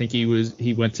 I think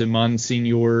he went to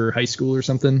Monsignor High School or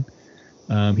something.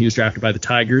 He was drafted by the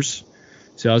Tigers.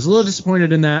 So I was a little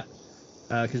disappointed in that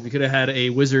because we could have had a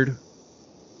wizard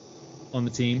on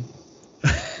the team.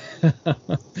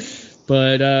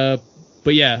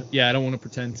 But yeah, I don't want to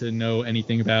pretend to know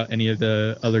anything about any of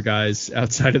the other guys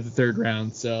outside of the 3rd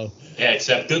round. So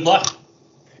except good luck.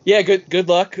 Yeah, good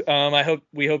luck.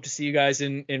 We hope to see you guys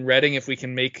in Reading if we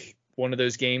can make one of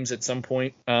those games at some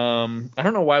point. I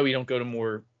don't know why we don't go to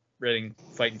more Reading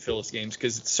Fighting Phyllis games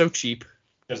because it's so cheap.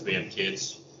 Because we have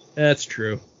kids. That's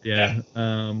true. Yeah.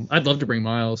 I'd love to bring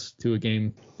Miles to a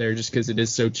game there just because it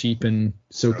is so cheap and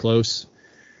so close.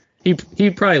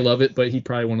 He'd probably love it, but he'd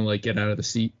probably want to like get out of the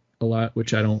seat a lot,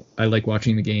 which I don't. I like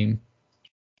watching the game,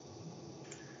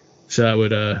 so that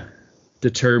would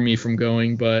deter me from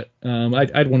going. But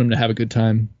I'd want him to have a good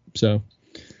time. So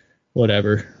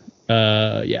whatever.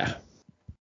 Yeah.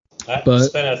 But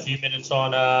spend a few minutes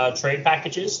on trade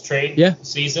packages,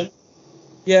 season.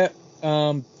 Yeah.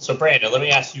 So Brandon, let me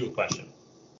ask you a question.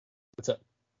 What's up?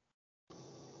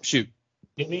 Shoot.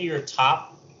 Give me your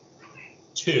top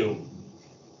 2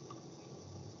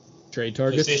 trade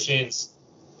targets. Positions.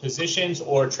 positions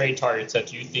or trade targets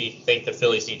that you think the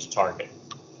Phillies need to target?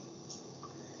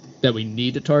 That we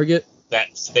need to target? That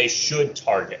they should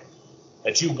target.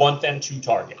 That you want them to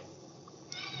target.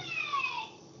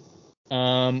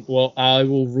 Well, I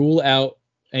will rule out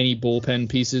any bullpen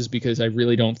pieces because I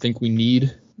really don't think we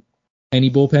need any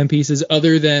bullpen pieces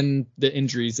other than the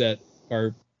injuries that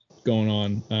are going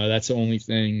on. That's the only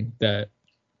thing that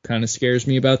kind of scares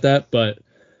me about that. But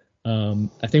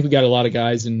I think we got a lot of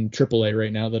guys in AAA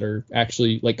right now that are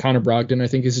actually, like Connor Brogdon, I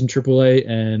think is in AAA,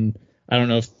 and I don't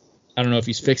know if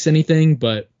he's fixed anything,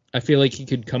 but I feel like he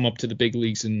could come up to the big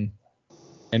leagues and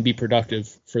be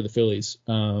productive for the Phillies.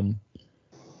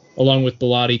 Along with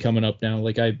Bilotti coming up now,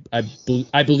 like I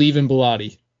believe in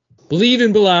Bilotti. Believe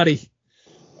in Bilotti.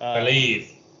 Believe.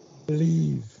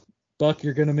 Buck,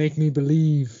 you're gonna make me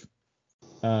believe.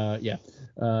 Yeah.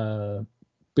 But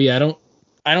yeah,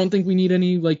 I don't think we need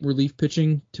any like relief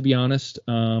pitching, to be honest.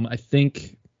 I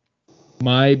think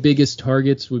my biggest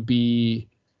targets would be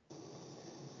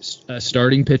a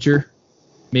starting pitcher,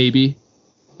 maybe,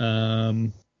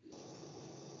 and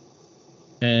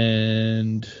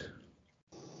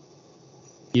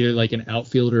either like an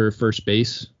outfielder or first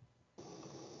base.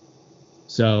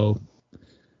 So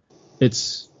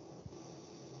it's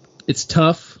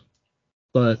tough,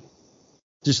 but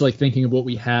just like thinking of what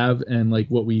we have and like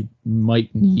what we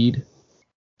might need.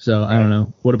 So I don't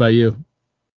know. What about you?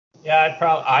 Yeah,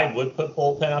 I would put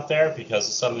bullpen up there because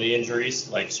of some of the injuries,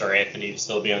 like Sir Anthony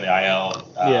still being on the IL.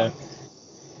 Yeah.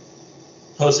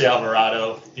 Jose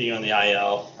Alvarado being on the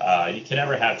IL. You can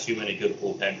never have too many good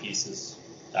bullpen pieces.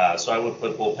 So I would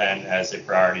put bullpen as a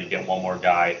priority to get one more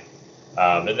guy.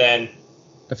 And then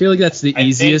I feel like that's the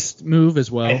easiest move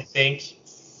as well. I think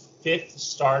fifth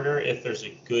starter, if there's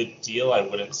a good deal, I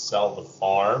wouldn't sell the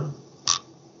farm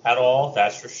at all.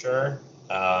 That's for sure.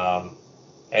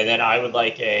 And then I would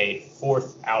like a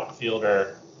fourth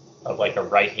outfielder of like a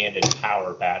right-handed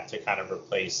power bat to kind of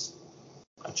replace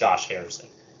Josh Harrison.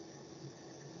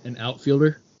 An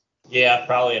outfielder? Yeah,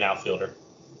 probably an outfielder.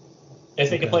 If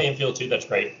they can play infield too, that's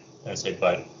great. I say,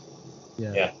 but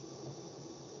yeah.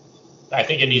 I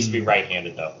think it needs to be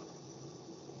right-handed though.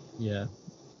 Yeah.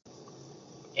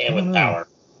 And with power.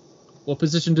 What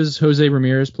position does Jose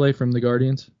Ramirez play from the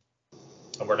Guardians?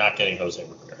 We're not getting Jose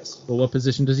Ramirez. Well, what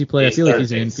position does he play? I feel like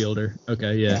he's an infielder.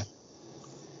 Okay, yeah.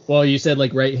 Well, you said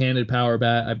like right-handed power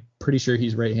bat. I'm pretty sure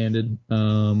he's right-handed.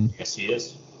 Yes, he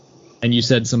is. And you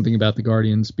said something about the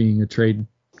Guardians being a trade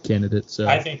candidate. So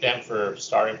I think them for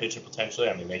starting pitcher potentially.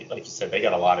 I mean, they, like you said, they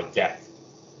got a lot of depth.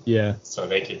 Yeah. So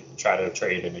they could try to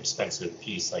trade an expensive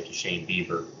piece like a Shane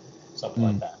Bieber, something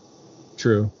like that.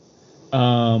 True.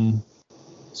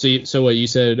 So what you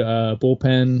said?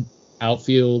 Bullpen,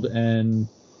 outfield, and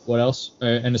what else?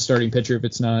 And a starting pitcher if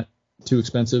it's not too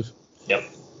expensive. Yep.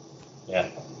 Yeah.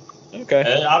 Okay. And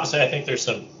then obviously, I think there's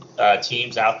some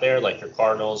teams out there like your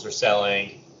Cardinals are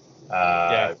selling.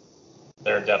 They're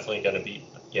definitely going to be.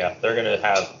 Yeah, they're going to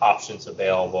have options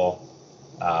available.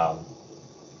 I'm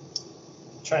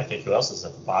trying to think who else is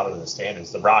at the bottom of the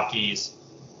standings. The Rockies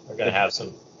are going to have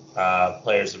some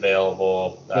players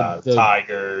available. The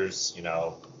Tigers,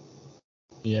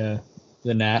 Yeah,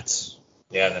 the Nats.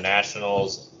 Yeah, the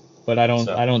Nationals. But I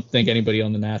don't think anybody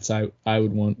on the Nats I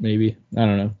would want. Maybe, I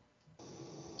don't know.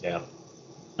 Yeah.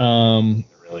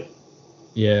 Really.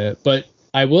 Yeah, but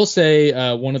I will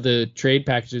say one of the trade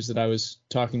packages that I was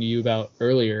talking to you about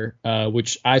earlier,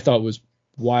 which I thought was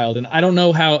wild, and I don't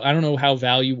know how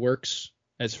value works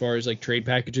as far as like trade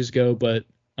packages go, but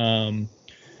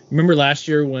remember last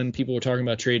year when people were talking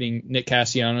about trading Nick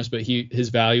Castellanos, but his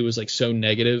value was like so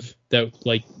negative that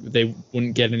like they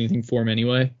wouldn't get anything for him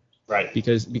anyway, right?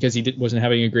 Because he wasn't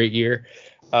having a great year.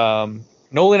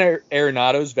 Nolan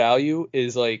Arenado's value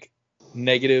is like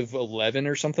 -11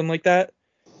 or something like that.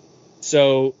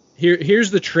 So here's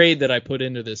the trade that I put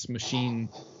into this machine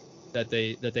that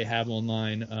they have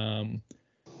online,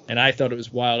 and I thought it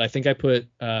was wild. I think I put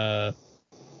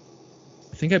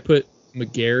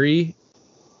McGarry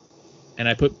and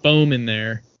I put Bohm in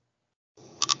there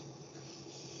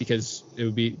because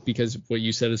of what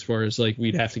you said as far as like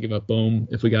we'd have to give up Bohm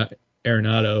if we got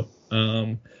Arenado.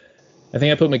 I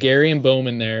think I put McGarry and Bohm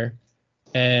in there,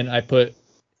 and I put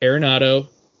Arenado,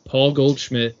 Paul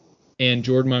Goldschmidt, and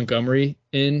Jordan Montgomery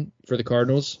in for the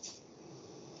Cardinals,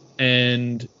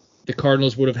 and the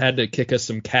Cardinals would have had to kick us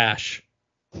some cash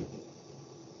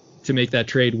to make that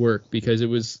trade work because it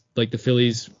was like the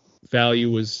Phillies'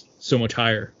 value was so much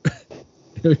higher.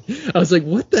 I was like,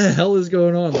 what the hell is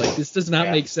going on? Like, this does not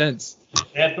make sense.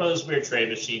 Yeah, it's one of those weird trade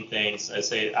machine things. I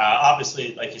say,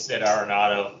 obviously, like you said,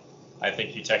 Arenado, I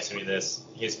think you texted me this.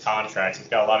 His contract, he's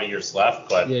got a lot of years left,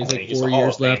 but Yeah, he's I like mean, he's 4 a Hall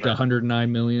years of left, Famer.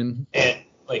 109 million. And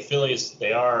like Phillies,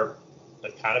 they are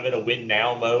kind of in a win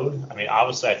now mode. I mean,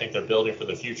 obviously, I think they're building for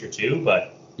the future too,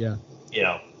 but Yeah. you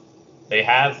know,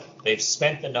 they've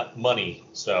spent the money,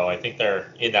 so I think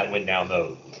they're in that win now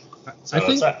mode. So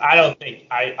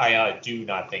I do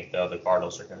not think though the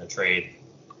Cardinals are going to trade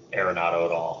Arenado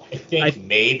at all. I think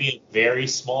maybe a very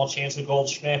small chance of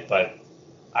Goldschmidt, but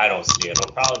I don't see it.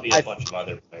 It'll probably be a bunch of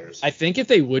other players. I think if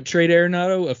they would trade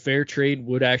Arenado, a fair trade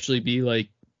would actually be like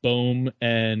Bohm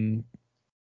and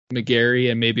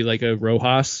McGarry and maybe like a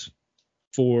Rojas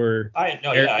for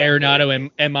Arenado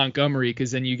and Montgomery,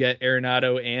 because then you get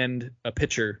Arenado and a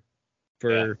pitcher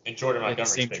for and Jordan like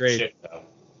Montgomery's the same been trade. shit though.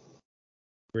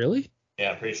 Really?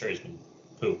 Yeah, I'm pretty sure he's been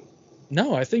poop.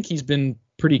 No, I think he's been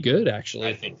pretty good actually.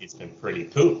 I think he's been pretty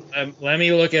poop. Let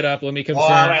me look it up. Let me confirm.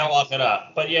 Well, I'm gonna look it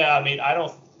up. But yeah, I mean, I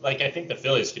think the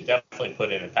Phillies could definitely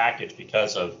put in a package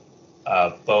because of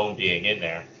Bone being in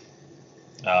there.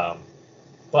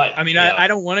 But I mean, I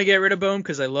don't want to get rid of Bohm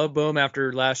because I love Bohm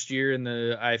after last year and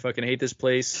I fucking hate this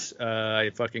place.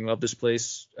 I fucking love this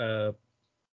place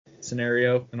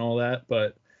scenario and all that.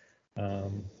 But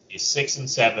he's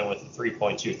 6-7 with a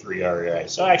 3.23 REA.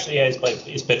 So actually, yeah,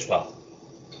 he's pitched well.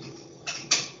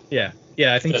 Yeah,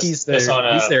 I think he's there.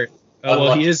 He's there.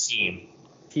 Well, he is. Team.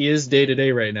 He is day to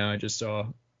day right now. I just saw.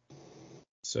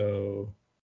 So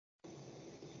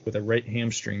with a right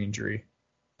hamstring injury.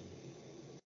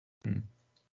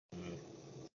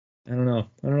 I don't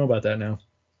know about that now.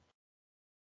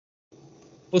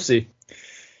 We'll see.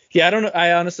 Yeah, I don't know.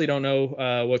 I honestly don't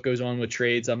know what goes on with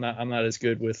trades. I'm not as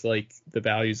good with like the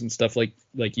values and stuff like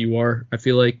you are, I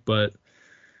feel like, but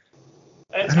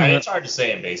it's hard to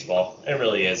say in baseball. It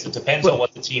really is. It depends on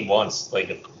what the team wants. Like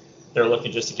if they're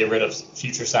looking just to get rid of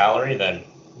future salary, then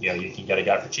you can get a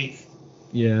guy for cheap.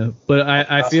 Yeah, but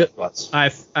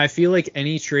I feel like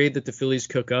any trade that the Phillies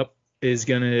cook up is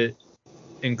gonna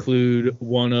include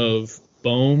one of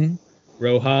Bohm,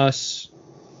 Rojas,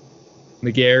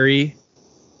 McGarry,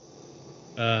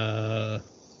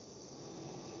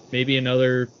 maybe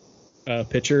another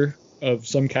pitcher of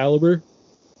some caliber,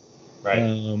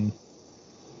 right?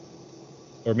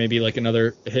 Or maybe like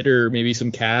another hitter, maybe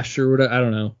some cash or whatever. I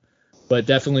don't know, but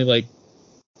definitely like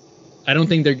I don't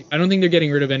think they're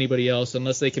getting rid of anybody else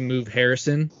unless they can move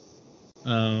Harrison,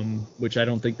 which I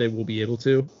don't think they will be able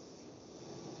to.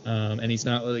 And he's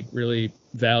not like really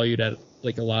valued at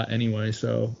like a lot anyway,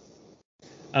 so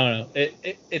I don't know.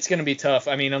 It's going to be tough.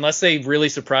 I mean, unless they really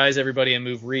surprise everybody and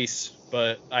move Reese,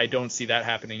 but I don't see that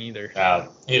happening either.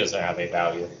 He doesn't have any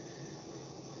value.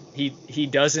 He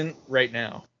doesn't right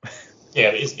now.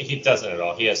 Yeah, he doesn't at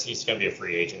all. He's going to be a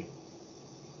free agent.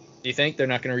 Do you think they're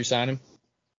not going to re-sign him?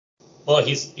 Well,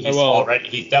 he's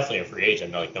definitely a free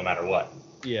agent, like no matter what.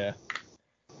 Yeah.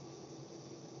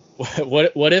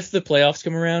 What if the playoffs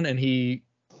come around and he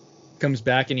comes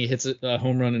back and he hits a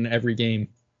home run in every game?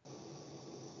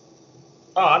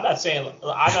 Oh, I'm not saying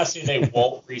they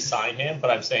won't re-sign him, but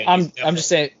I'm saying I'm just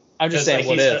saying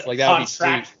what if, like that would be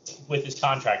sweet. With his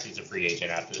contract, he's a free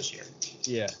agent after this year.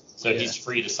 Yeah. So he's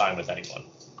free to sign with anyone.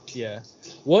 Yeah.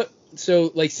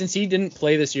 So like since he didn't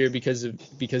play this year because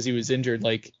he was injured,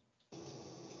 like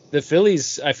the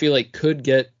Phillies I feel like could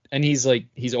get, and he's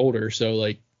older, so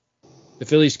like the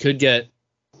Phillies could get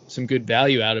some good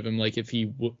value out of him. Like if he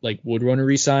would want to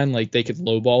re-sign, like they could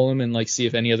lowball him and like see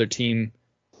if any other team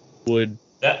would.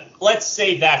 Let's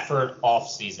save that for an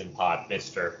off-season pod,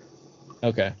 Mister.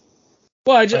 Okay.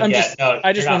 Well, I just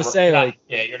want to say like.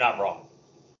 Yeah, you're not wrong.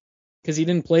 Because he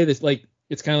didn't play this, like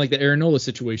it's kind of like the Aaron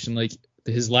situation. Like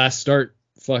his last start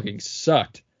fucking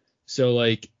sucked. So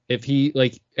like if he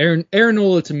like Aaron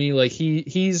Nola to me, like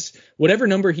he's whatever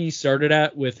number he started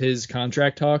at with his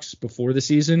contract talks before the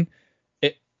season,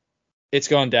 it's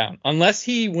gone down. Unless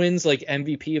he wins like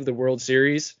MVP of the World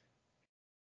Series,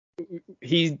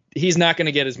 he's not going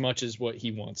to get as much as what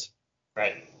he wants.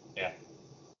 Right. Yeah.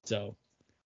 So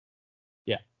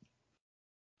yeah.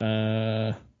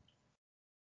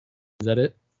 Is that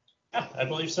it? Yeah, I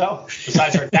believe so.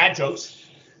 Besides our dad jokes.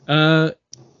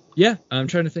 Yeah, I'm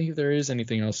trying to think if there is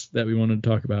anything else that we wanted to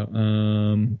talk about.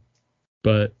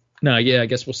 But no, yeah, I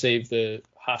guess we'll save the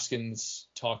Hoskins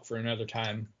talk for another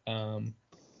time.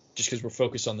 Just because we're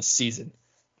focused on the season.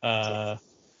 But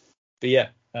yeah,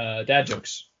 dad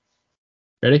jokes.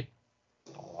 Ready?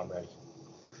 Oh, I'm ready.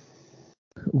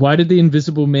 Why did the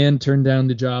Invisible Man turn down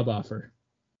the job offer?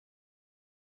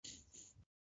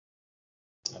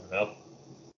 I don't know.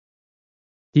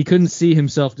 He couldn't see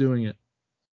himself doing it.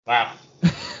 Wow.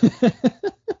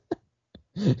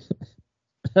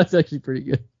 That's actually pretty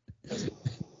good.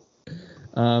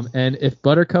 And if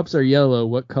buttercups are yellow,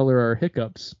 what color are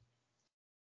hiccups?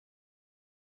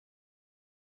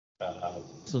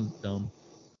 So dumb.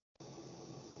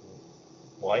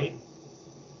 White?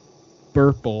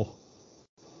 Purple.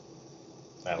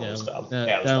 That one was dumb.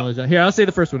 That one was dumb. Here, I'll say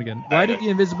the first one again. Why did the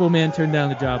Invisible Man turn down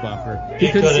the job offer?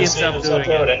 He couldn't see himself doing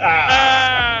it.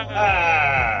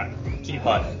 Keep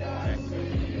on.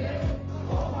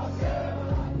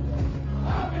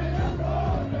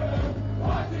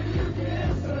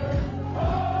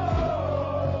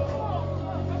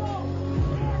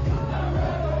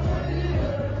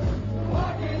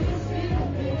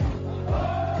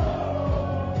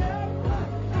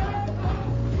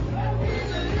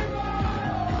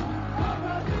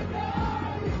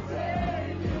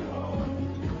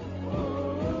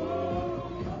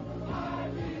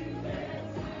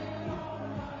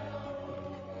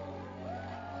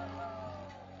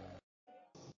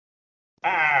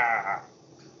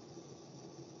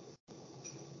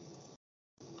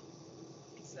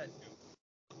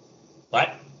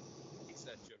 What?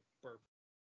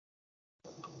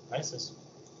 ISIS.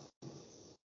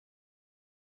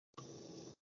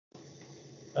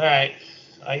 Alright.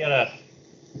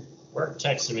 Work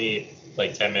texted me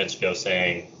like 10 minutes ago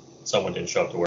saying someone didn't show up to work.